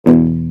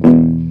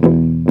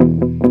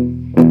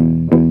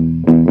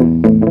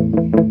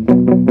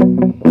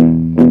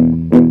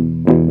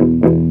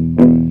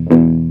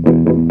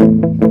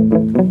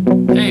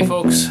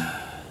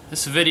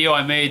video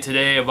I made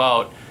today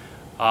about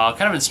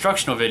kind of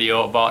instructional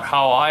video about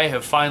how I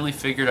have finally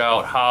figured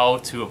out how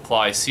to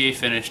apply CA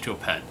finish to a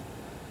pen.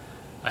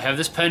 I have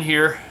this pen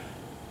here.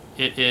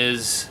 It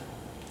is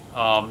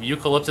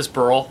Eucalyptus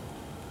Burl,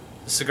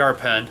 the cigar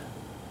pen.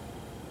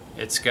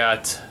 It's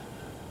got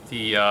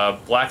the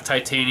black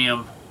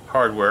titanium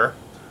hardware,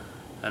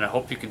 and I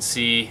hope you can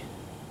see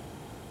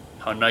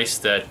how nice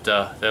that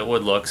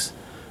wood looks.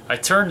 I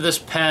turned this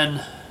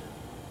pen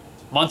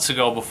months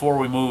ago before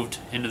we moved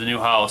into the new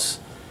house,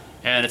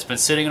 and it's been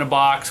sitting in a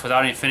box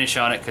without any finish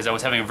on it because I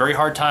was having a very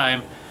hard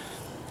time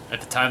at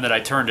the time that I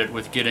turned it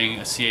with getting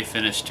a CA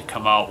finish to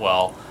come out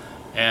well,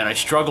 and I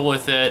struggled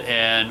with it.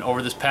 And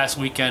over this past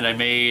weekend I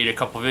made a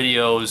couple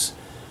videos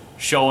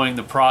showing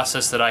the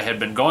process that I had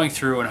been going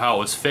through and how it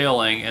was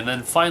failing, and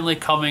then finally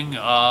coming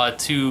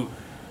to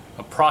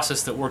a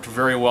process that worked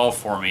very well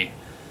for me.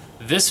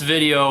 This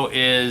video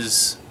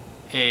is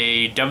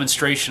a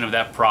demonstration of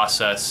that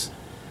process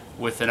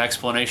with an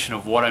explanation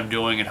of what I'm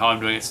doing and how I'm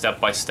doing it step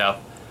by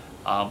step.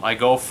 I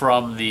go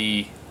from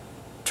the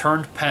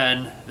turned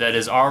pen that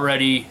is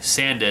already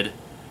sanded.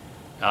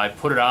 I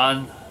put it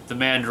on the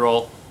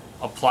mandrel,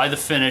 apply the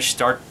finish,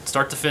 start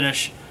to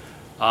finish.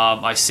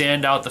 I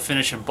sand out the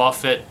finish and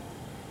buff it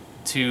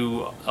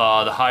to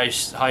the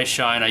high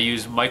shine. I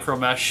use micro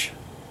mesh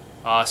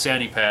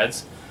sanding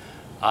pads.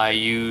 I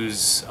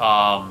use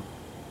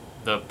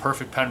the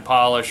Perfect Pen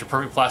Polish or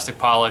Perfect Plastic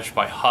Polish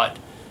by Hut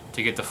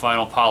to get the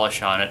final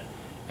polish on it.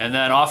 And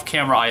then off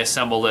camera I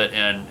assembled it,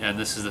 and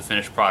this is the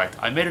finished product.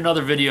 I made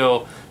another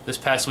video this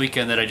past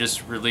weekend that I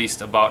just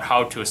released about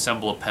how to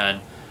assemble a pen,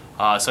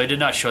 so I did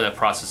not show that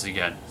process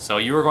again. So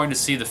you are going to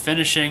see the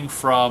finishing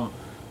from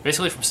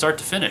basically from start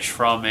to finish,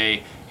 from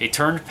a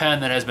turned pen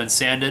that has been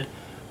sanded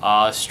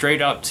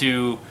straight up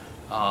to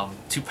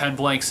two pen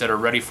blanks that are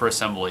ready for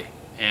assembly,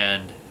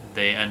 and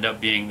they end up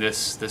being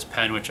this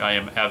pen, which I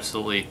am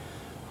absolutely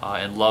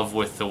in love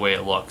with the way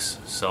it looks.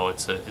 So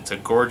it's a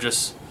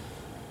gorgeous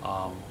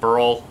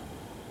burl.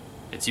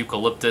 It's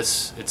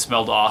eucalyptus. It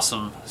smelled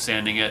awesome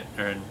sanding it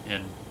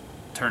and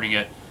turning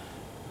it.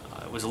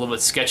 It was a little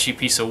bit sketchy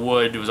piece of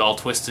wood. It was all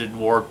twisted and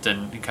warped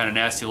and kind of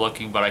nasty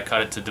looking, but I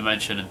cut it to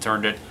dimension and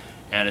turned it,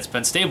 and it's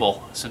been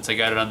stable since I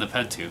got it on the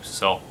pen tube.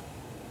 So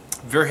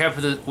very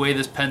happy with the way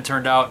this pen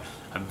turned out.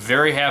 I'm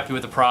very happy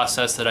with the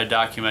process that I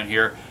document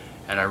here,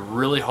 and I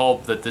really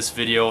hope that this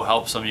video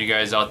helps some of you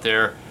guys out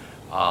there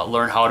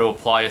learn how to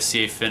apply a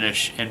CA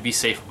finish and be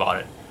safe about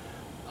it.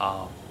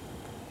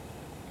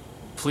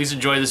 Please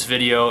enjoy this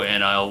video,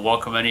 and I'll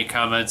welcome any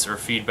comments or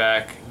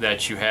feedback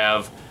that you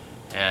have,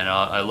 and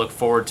I look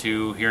forward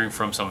to hearing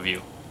from some of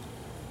you.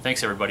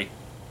 Thanks, everybody.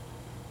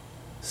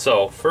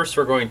 So first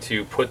we're going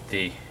to put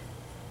the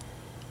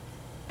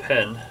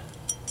pen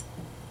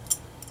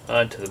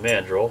onto the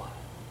mandrel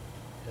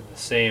in the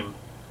same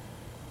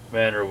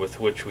manner with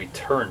which we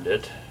turned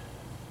it.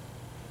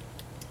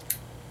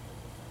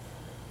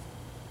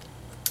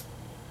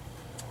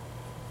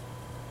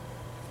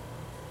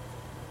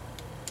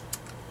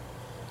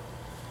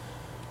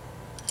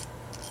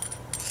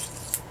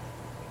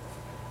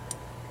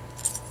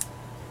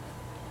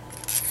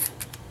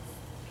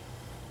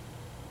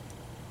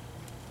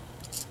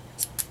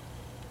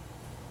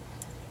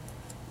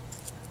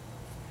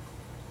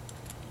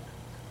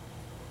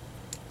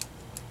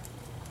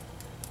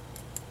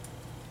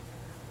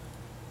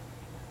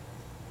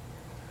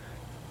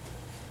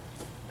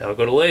 Now we'll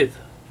go to lathe.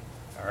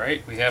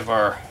 Alright, we have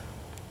our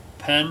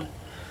pen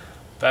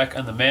back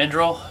on the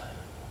mandrel.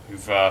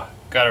 We've got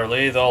our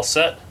lathe all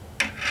set.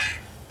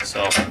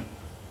 So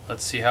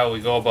let's see how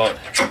we go about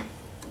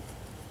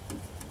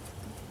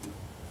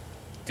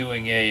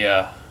doing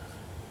a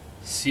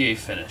CA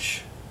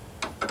finish.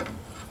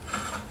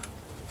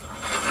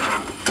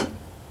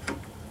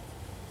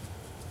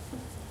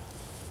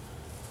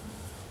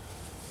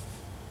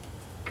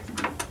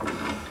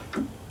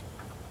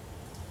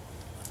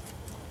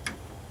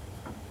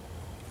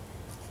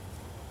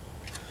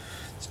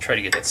 Try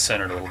to get that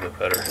centered a little bit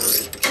better.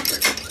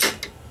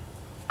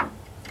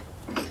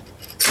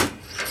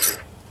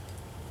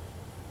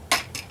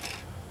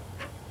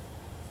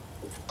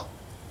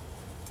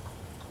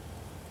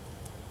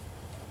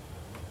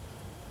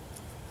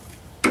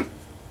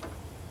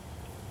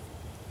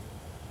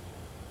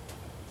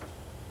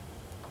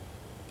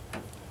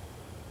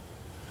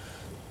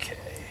 Okay,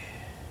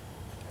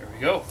 there we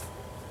go.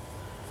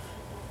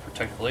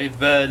 Protect the lathe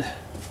bed.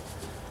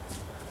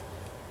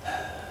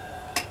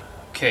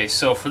 Okay,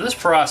 so for this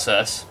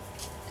process,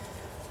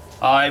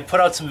 I put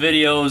out some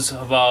videos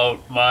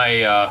about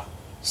my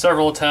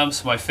several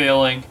attempts, my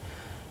failing,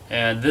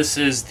 and this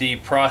is the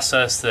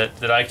process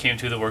that I came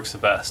to that works the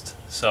best.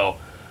 So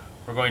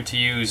we're going to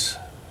use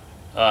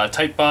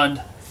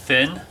Titebond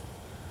thin.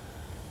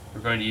 We're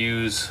going to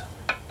use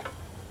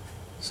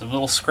some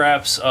little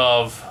scraps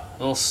of,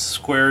 little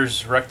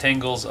squares,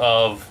 rectangles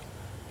of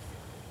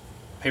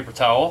paper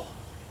towel.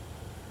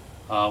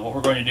 What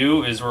we're going to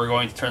do is we're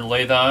going to turn the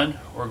lathe on.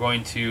 We're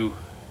going to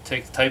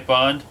take the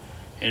Titebond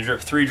and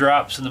drip 3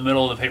 drops in the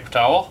middle of the paper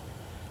towel,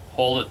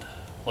 hold it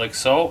like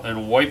so,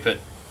 and wipe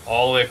it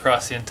all the way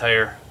across the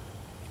entire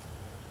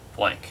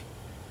blank.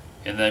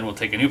 And then we'll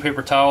take a new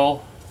paper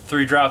towel,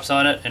 3 drops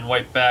on it, and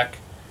wipe back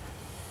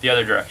the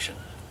other direction.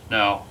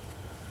 Now,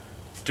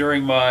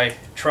 during my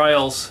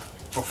trials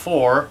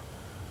before,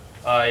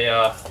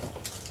 I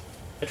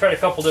tried a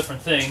couple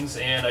different things,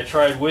 and I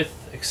tried with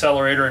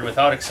accelerator and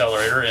without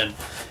accelerator, and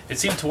it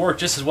seemed to work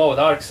just as well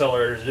without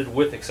accelerator as it did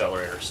with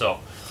accelerator. So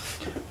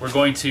we're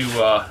going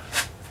to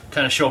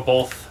kind of show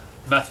both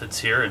methods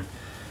here, and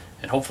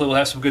hopefully we'll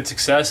have some good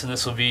success, and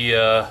this will be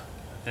an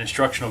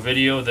instructional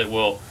video that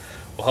will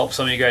help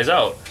some of you guys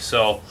out.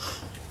 So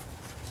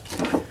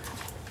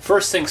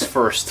first things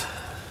first,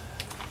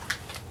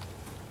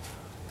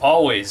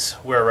 always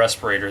wear a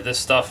respirator. This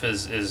stuff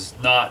is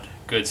not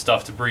good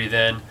stuff to breathe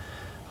in.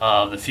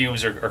 The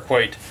fumes are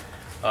quite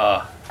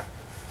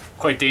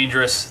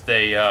dangerous.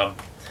 They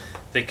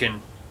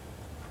can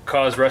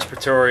cause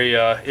respiratory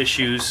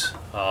issues.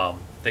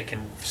 They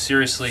can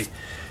seriously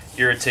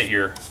irritate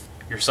your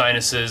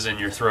sinuses and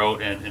your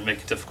throat and make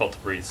it difficult to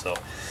breathe. So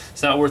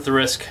it's not worth the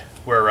risk.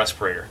 Wear a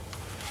respirator.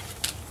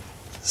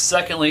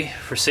 Secondly,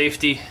 for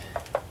safety,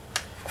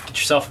 get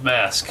yourself a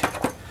mask.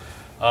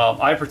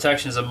 Eye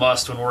protection is a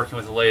must when working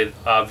with a lathe,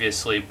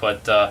 obviously,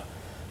 but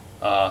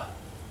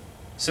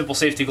simple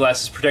safety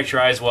glasses protect your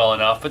eyes well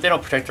enough, but they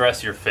don't protect the rest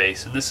of your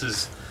face. And this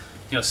is,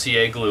 you know,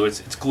 CA glue.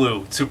 It's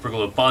glue, it's super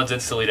glue. It bonds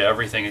instantly to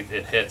everything it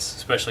hits,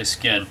 especially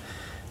skin.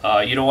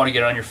 You don't want to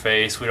get it on your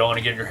face. We don't want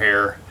to get in your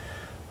hair.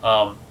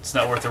 It's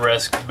not worth the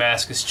risk.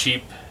 Mask is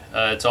cheap.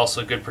 It's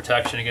also good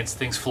protection against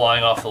things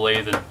flying off the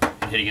lathe and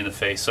hitting you in the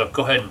face. So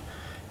go ahead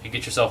and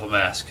get yourself a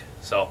mask.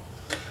 So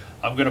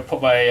I'm going to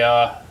put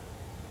my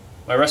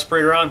my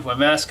respirator on, put my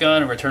mask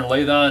on, and return the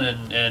lathe on,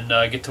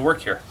 and get to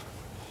work here.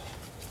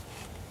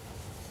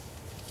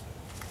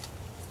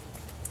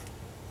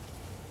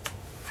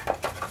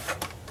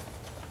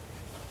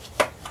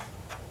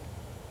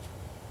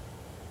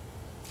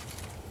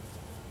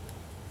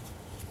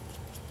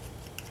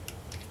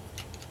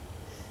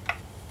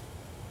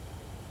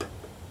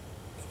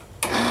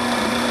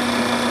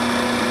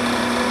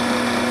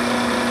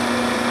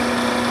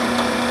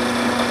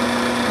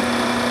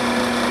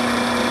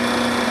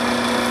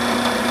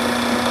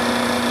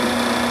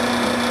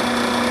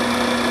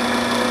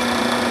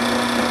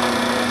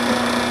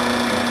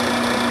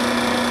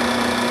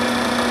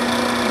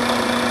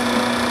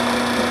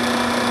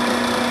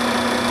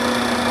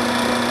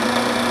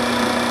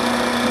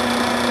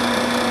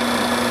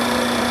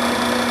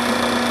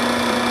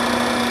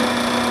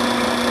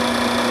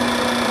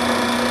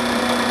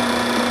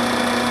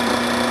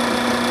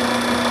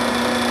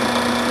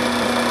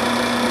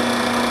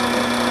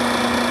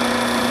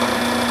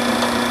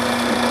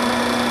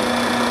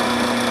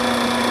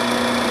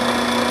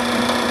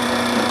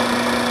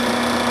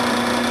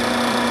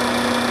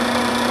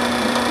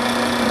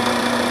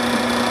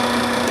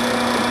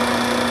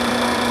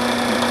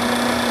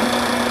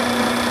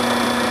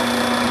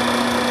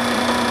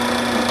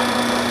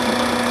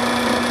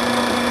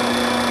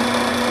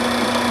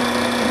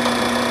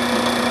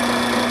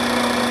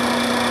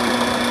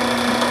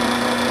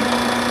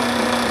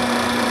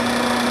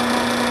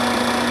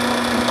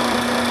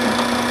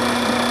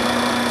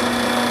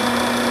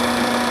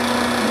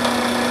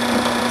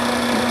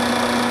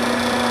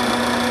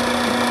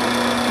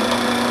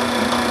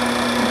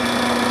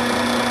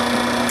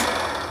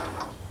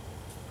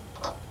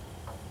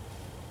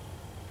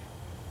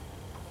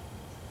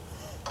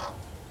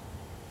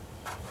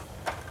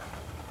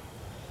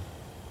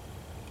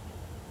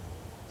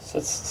 So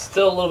it's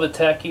still a little bit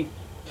tacky.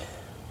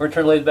 We're going to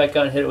turn the lathe back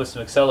on and hit it with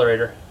some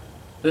accelerator.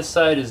 This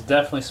side is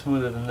definitely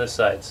smoother than this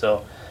side,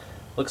 so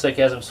looks like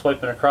as I'm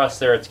swiping across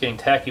there, it's getting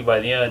tacky by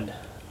the end,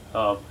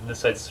 and this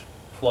side's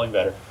flowing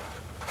better.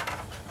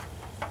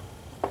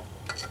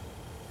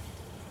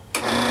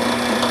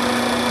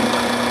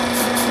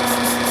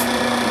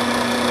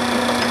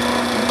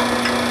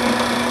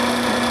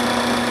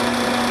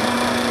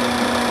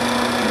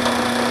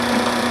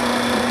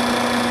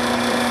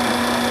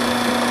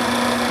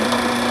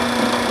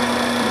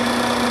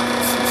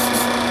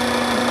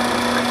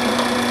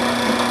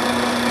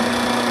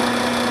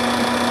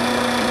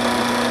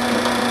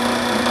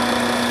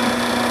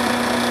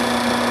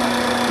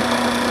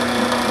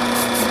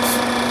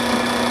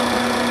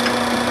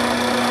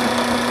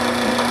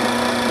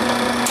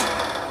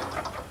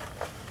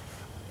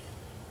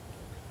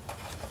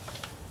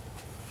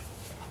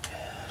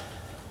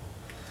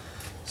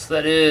 So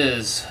that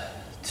is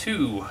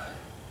 2,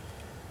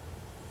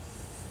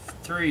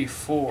 3,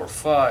 4,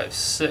 5,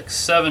 6,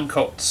 7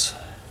 coats.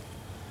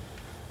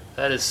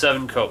 That is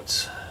 7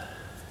 coats.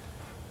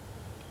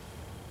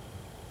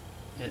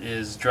 It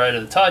is dry to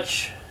the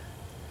touch.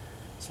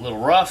 It's a little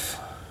rough.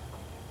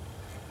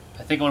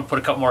 I think I'm going to put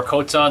a couple more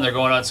coats on. They're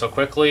going on so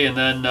quickly, and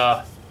then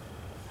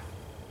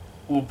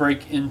we'll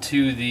break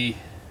into the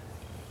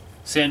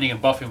sanding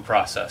and buffing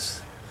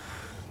process.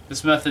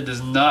 This method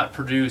does not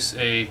produce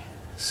a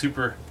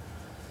super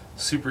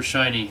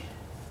shiny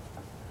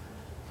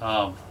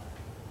coat,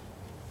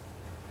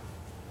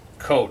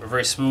 a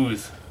very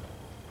smooth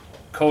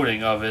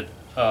coating of it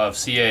of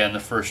CA on the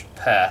first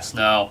pass.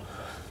 Now,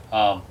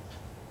 I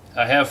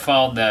have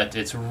found that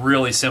it's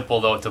really simple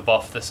though to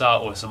buff this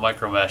out with some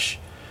micro mesh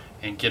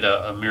and get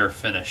a mirror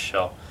finish.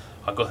 So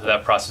I'll go through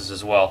that process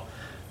as well.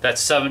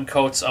 That's 7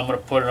 coats. I'm going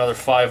to put another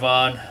 5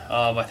 on.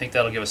 I think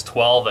that'll give us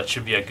 12. That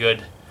should be a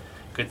good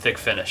thick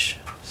finish.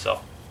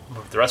 So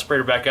move the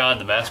respirator back on,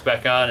 the mask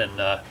back on, and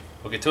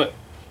we'll get to it.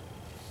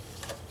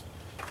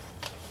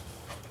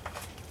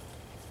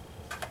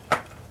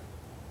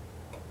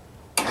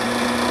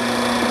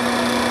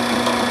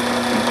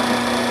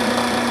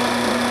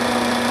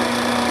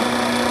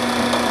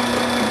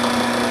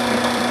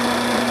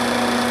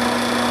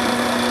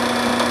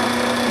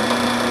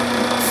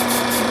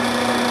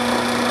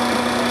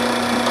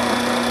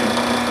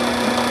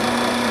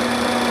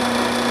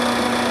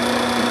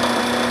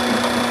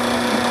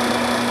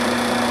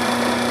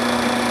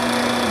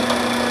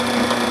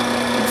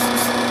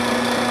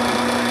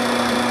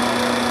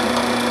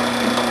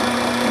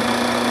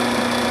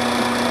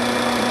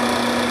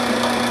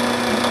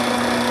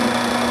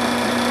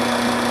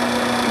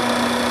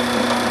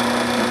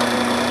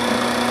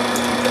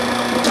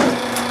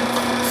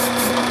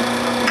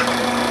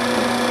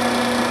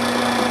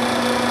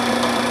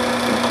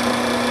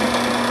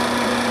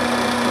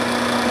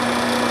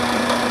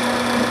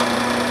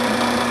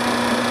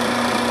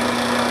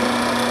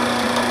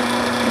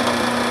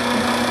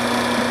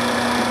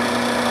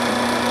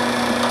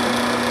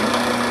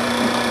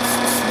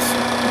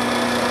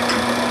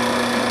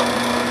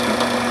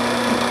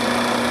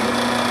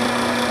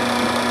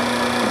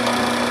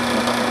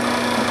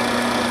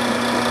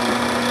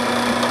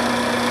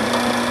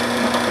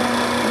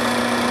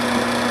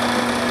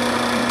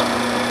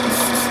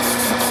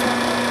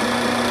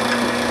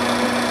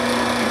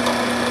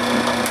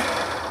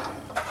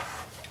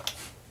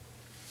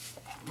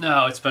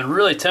 Now, it's been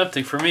really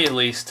tempting, for me at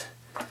least,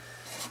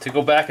 to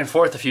go back and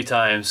forth a few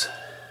times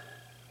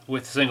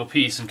with a single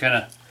piece and kind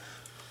of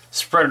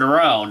spread it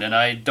around, and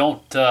I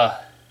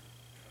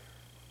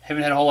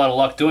haven't had a whole lot of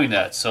luck doing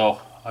that,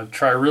 so I've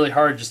tried really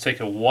hard just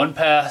taking one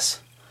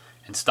pass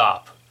and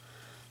stop.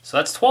 So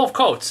that's 12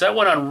 coats. That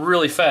went on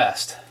really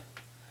fast.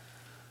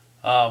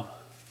 I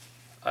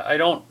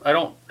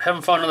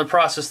haven't found another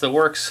process that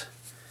works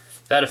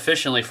that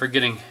efficiently for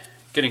getting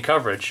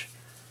coverage.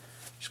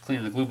 Just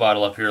cleaning the glue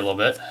bottle up here a little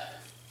bit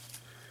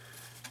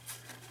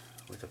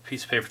with a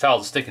piece of paper towel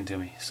that's sticking to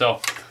me. So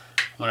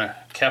I'm going to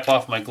cap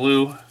off my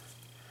glue.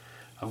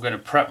 I'm going to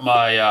prep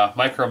my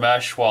micro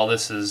mesh while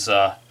this is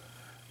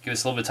give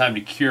us a little bit of time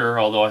to cure,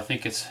 although I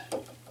think it's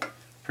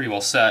pretty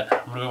well set.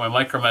 I'm going to get my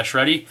micro mesh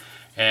ready,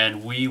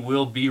 and we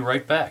will be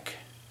right back.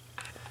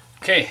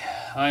 Okay,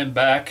 I'm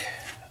back.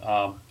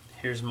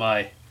 Here's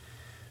my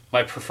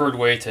preferred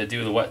way to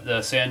do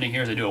the sanding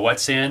here is I do a wet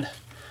sand.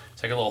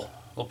 It's like a little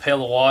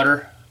pail of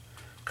water,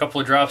 a couple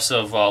of drops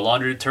of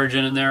laundry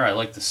detergent in there. I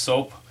like the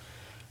soap.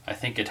 I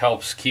think it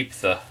helps keep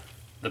the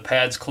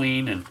pads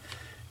clean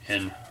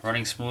and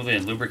running smoothly,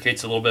 and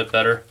lubricates a little bit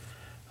better.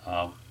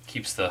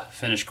 Keeps the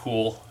finish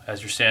cool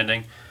as you're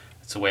sanding.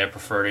 That's the way I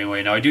prefer it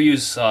anyway. Now I do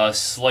use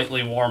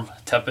slightly warm,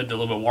 tepid to a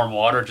little bit warm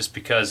water, just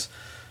because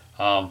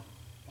I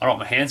don't want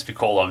my hands to be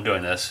cold while I'm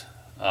doing this.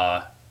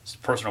 It's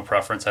personal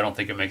preference. I don't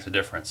think it makes a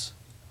difference.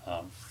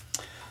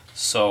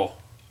 So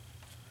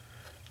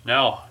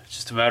now it's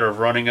just a matter of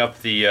running up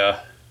through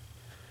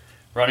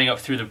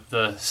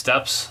the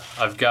steps.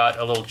 I've got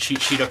a little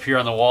cheat sheet up here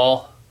on the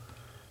wall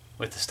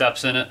with the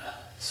steps in it,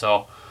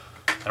 so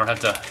I don't have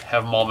to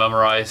have them all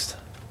memorized.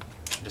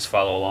 Just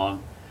follow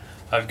along.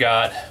 I've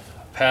got a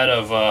pad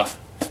of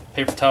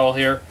paper towel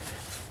here.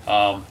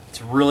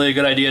 It's really a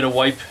good idea to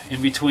wipe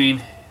in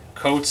between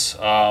coats.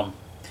 I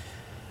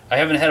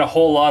haven't had a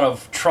whole lot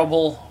of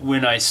trouble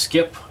when I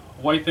skip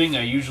wiping.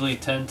 I usually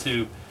tend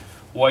to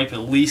wipe at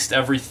least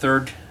every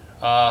third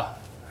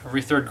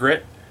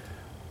grit,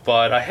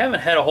 but I haven't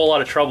had a whole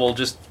lot of trouble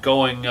just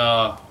going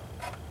all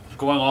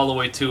the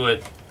way to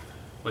it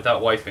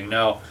without wiping.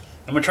 Now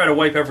I'm gonna try to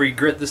wipe every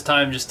grit this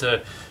time, just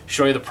to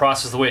show you the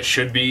process the way it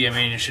should be. I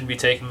mean, you shouldn't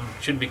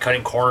be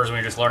cutting corners when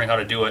you're just learning how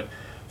to do it.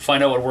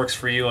 Find out what works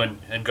for you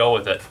and go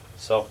with it.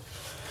 So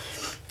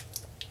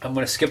I'm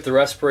going to skip the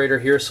respirator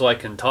here so I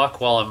can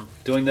talk while I'm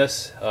doing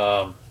this.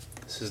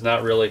 This is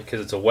not really, because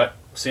it's a wet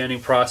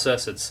sanding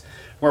process, it's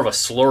more of a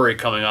slurry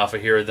coming off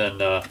of here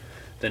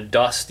than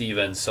dust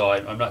even, so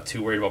I'm not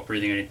too worried about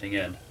breathing anything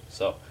in.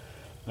 So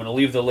I'm going to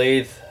leave the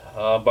lathe.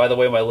 By the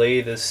way, my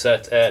lathe is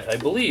set at, I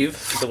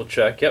believe, double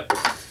check, yep,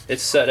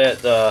 it's set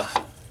at the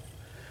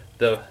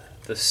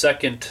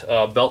second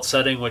belt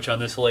setting, which on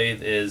this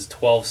lathe is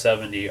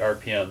 1270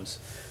 RPMs,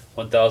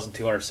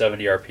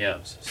 1270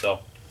 RPMs. So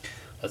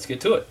let's get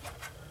to it.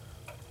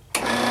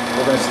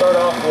 We're going to start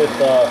off with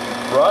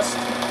rust.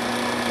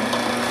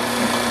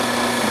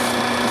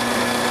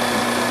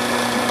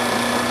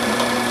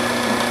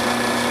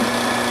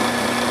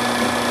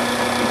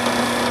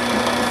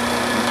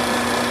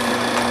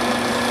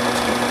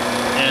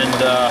 And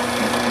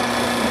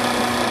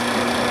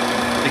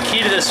the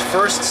key to this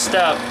first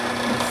step,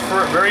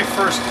 the very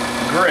first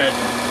grit,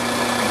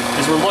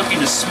 is we're looking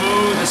to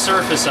smooth the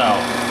surface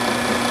out.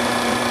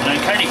 And I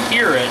kind of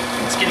hear it.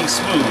 It's getting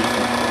smooth.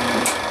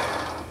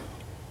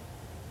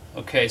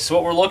 Okay, so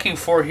what we're looking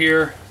for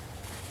here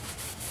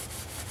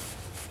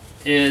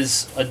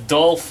is a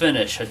dull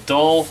finish, a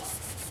dull,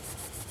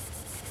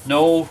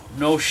 no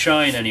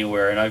shine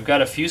anywhere. And I've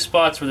got a few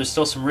spots where there's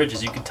still some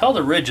ridges. You can tell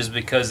the ridges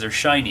because they're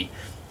shiny.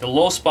 The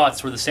low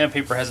spots where the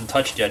sandpaper hasn't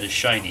touched yet is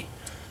shiny.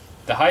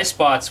 The high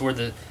spots where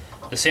the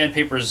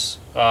sandpaper's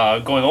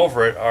going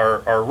over it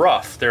are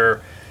rough.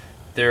 They're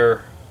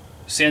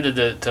sanded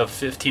to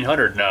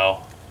 1500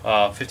 now,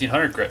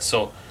 1500 grit,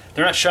 so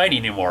they're not shiny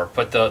anymore.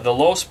 But the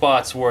low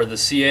spots where the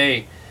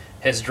CA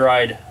has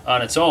dried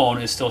on its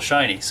own is still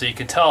shiny. So you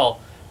can tell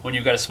when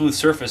you've got a smooth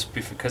surface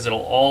because it'll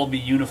all be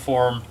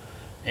uniform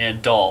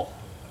and dull.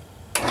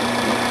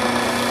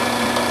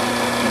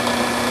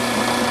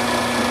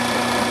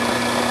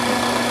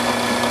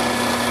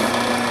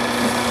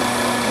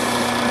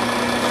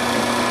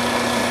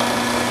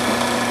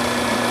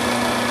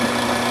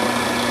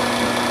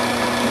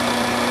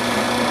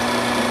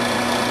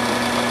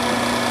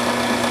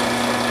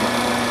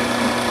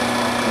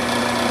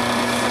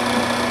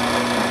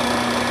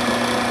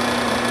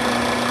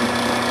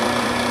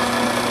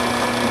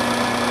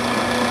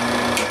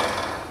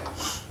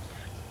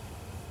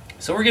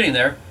 So we're getting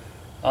there.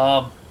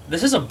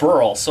 This is a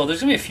burl, so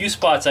there's going to be a few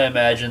spots I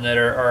imagine that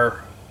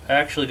are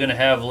actually going to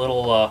have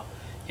little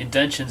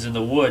indentions in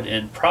the wood,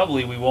 and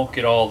probably we won't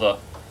get them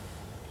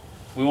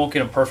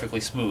perfectly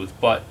smooth,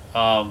 but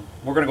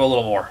we're going to go a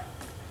little more.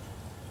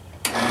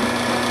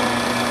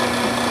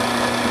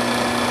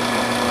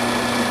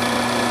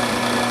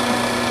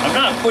 I'm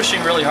not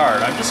pushing really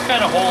hard. I'm just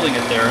kind of holding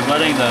it there and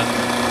letting the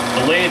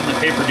lathe and the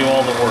paper do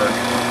all the work.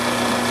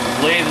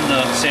 Lathe and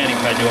the sanding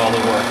pad do all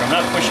the work. I'm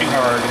not pushing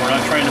hard. We're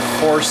not trying to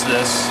force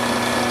this.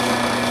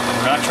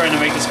 We're not trying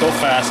to make this go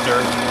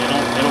faster.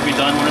 It'll be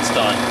done when it's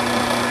done.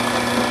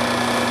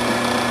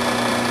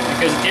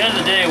 Because at the end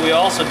of the day, we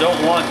also don't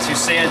want to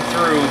sand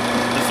through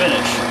the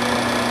finish.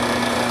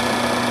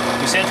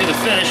 If we sand through the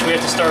finish, we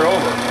have to start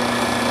over.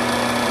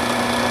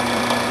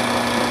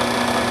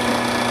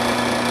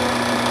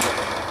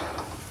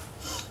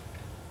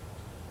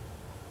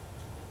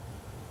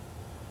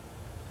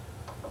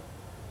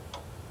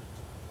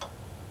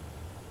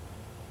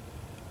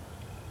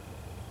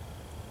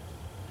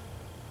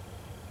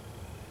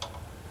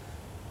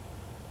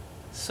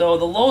 So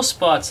the low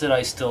spots that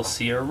I still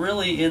see are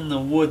really in the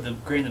wood, the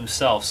grain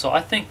themselves. So I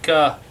think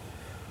a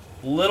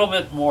little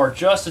bit more,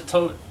 just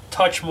a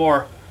touch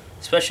more,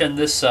 especially on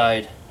this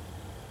side.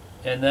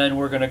 And then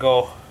we're going to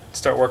go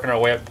start working our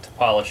way up to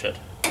polish it.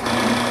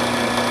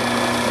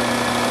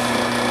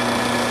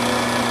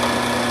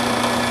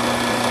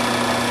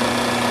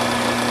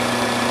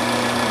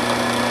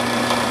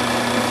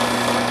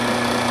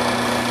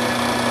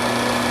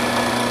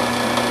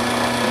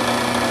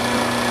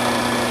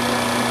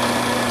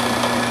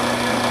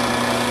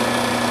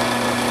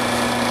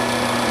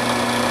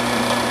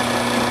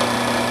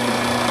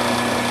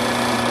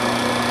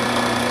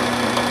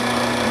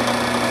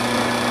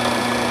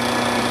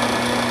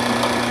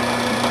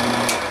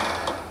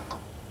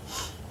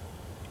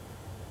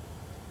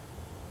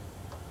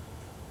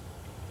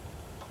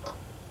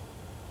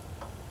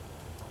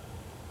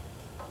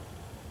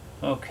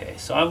 Okay,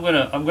 so I'm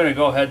gonna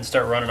go ahead and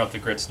start running up the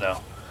grits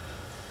now.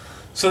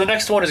 So the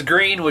next one is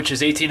green, which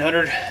is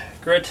 1800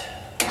 grit. Spend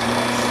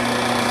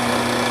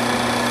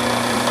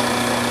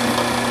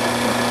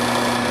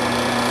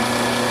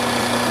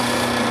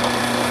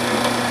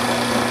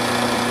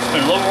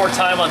a little more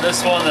time on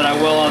this one than I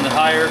will on the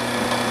higher,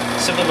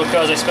 simply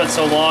because I spent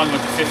so long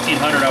with the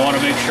 1500. I want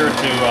to make sure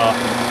to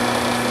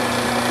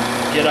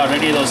get out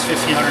any of those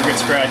 1500 grit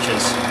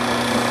scratches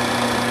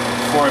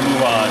before I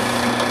move on.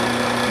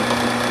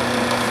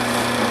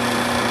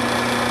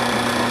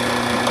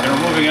 And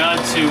we're moving on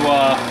to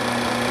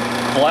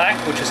black,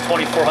 which is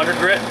 2400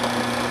 grit.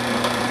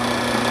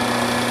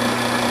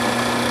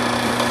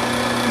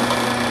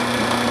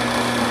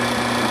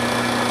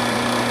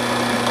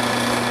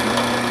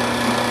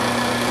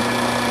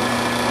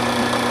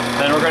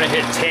 Then we're going to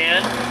hit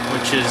tan,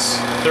 which is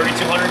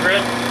 3200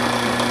 grit.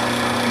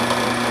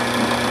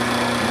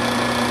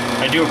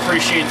 I do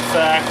appreciate the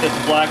fact that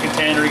the black and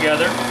tan are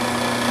together.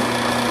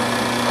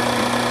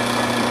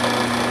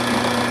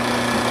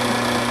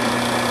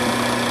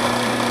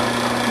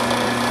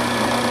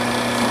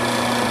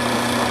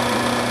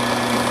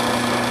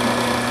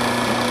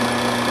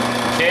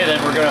 Okay,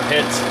 then we're going to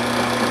hit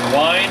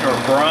wine or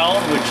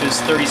brown, which is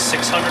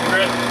 3600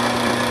 grit.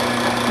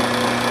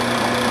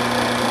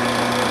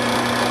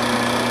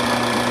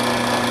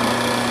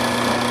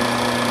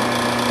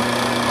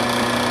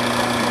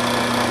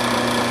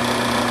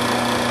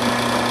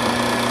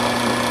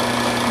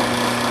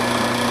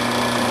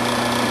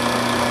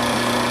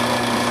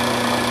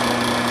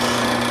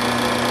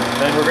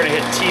 Then we're going to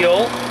hit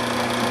teal.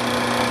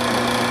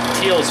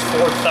 Teal is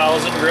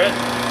 4000 grit.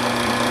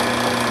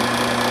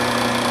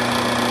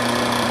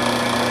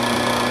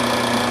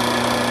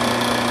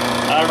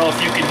 I don't know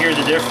if you can hear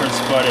the difference,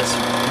 but it's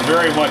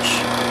very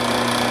much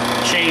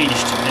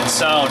changed in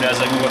sound as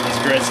I move up these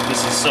grits.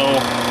 This is so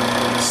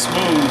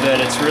smooth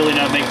that it's really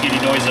not making any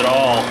noise at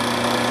all.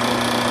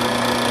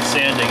 The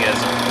sanding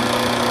is.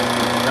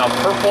 Now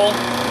purple,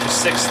 which is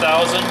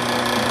 6,000.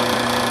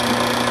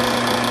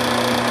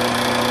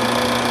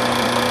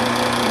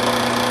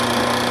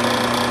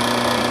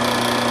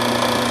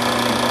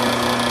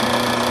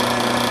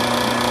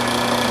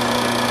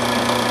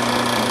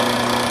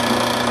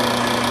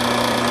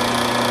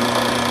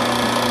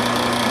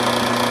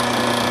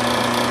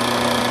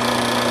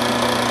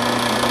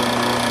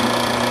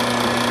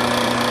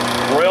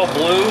 Royal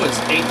blue is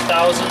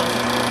 8,000.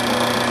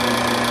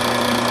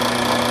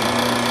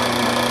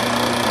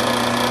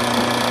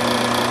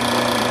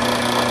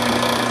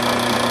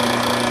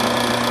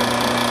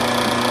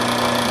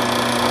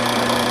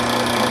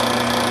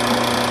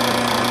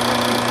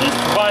 And it's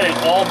providing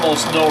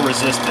almost no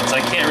resistance. I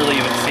can't really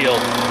even feel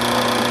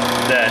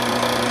that.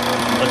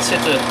 Let's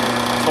hit the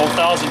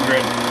 12,000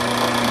 grit.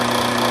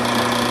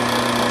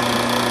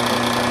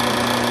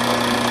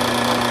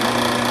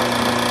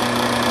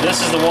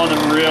 This is the one that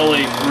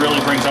really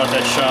brings out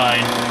that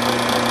shine.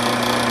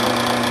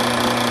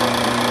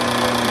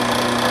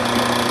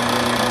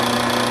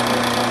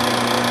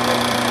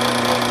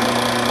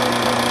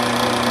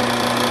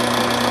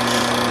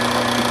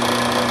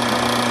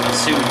 Let's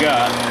see what we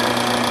got.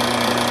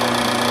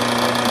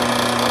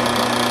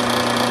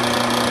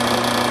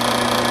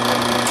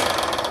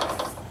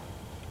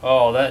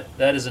 Oh,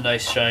 that is a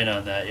nice shine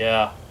on that,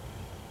 yeah.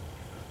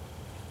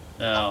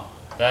 Now,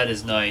 that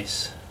is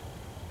nice.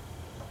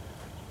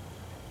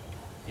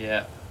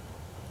 Yeah,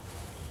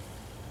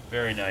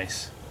 very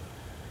nice.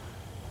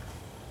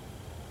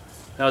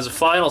 Now as a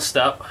final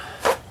step,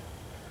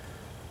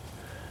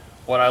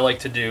 what I like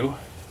to do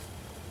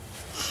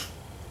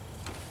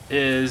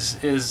is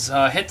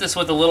hit this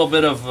with a little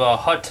bit of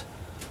Hut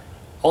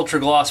Ultra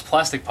Gloss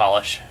plastic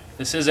polish.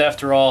 This is,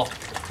 after all,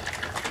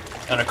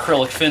 an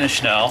acrylic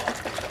finish now.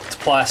 It's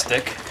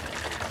plastic.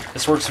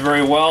 This works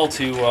very well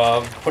to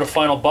put a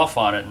final buff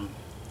on it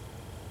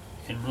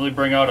and really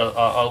bring out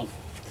a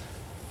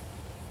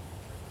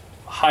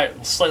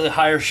slightly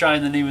higher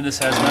shine than even this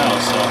has now.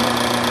 So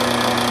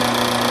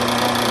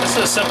this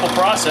is a simple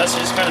process.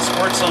 You just kind of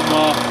squirt some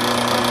of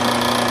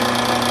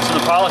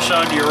the polish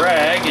onto your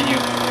rag and you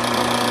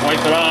wipe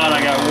it on.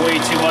 I got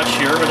way too much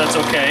here, but that's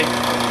okay.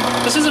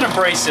 This isn't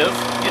abrasive.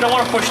 You don't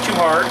want to push too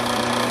hard.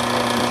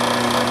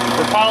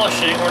 We're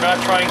polishing. We're not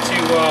trying to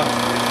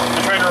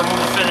remove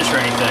the finish or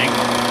anything.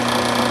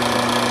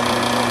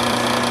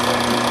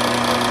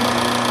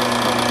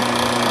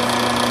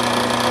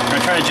 We're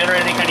not trying to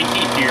generate any kind of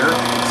heat here.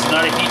 This is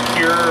not a heat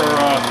cure or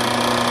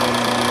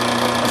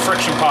a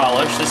friction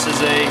polish. This is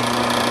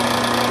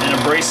an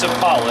abrasive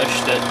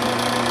polish that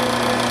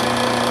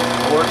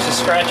works the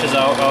scratches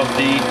out of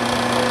the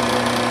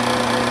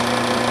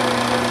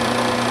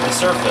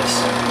surface.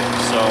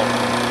 So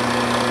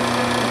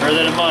bear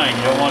that in mind.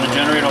 You don't want to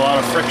generate a lot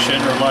of friction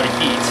or a lot of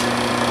heat.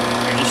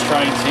 You're just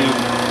trying to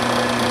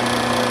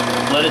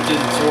let it do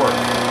its work.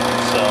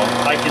 So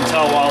I can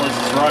tell while this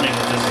is running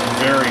that this is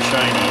very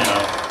shiny now.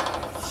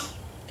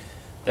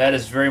 That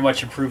has very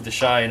much improved the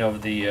shine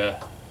of the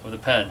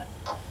pen.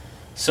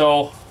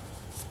 So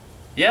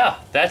yeah,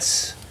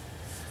 that's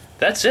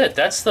it.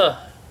 That's the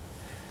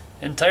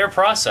entire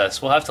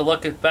process. We'll have to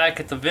look back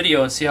at the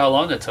video and see how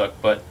long that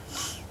took. But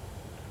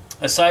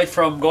aside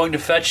from going to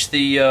fetch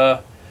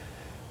the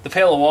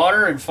pail of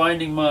water and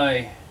finding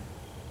my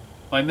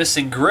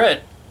missing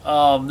grit,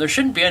 there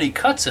shouldn't be any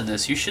cuts in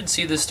this. You should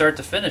see this start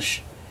to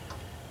finish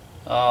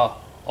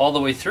all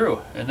the way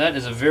through, and that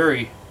is a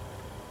very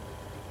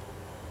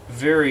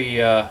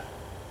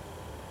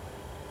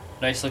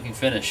nice looking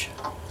finish.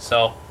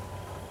 So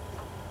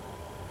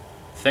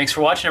thanks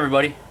for watching,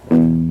 everybody.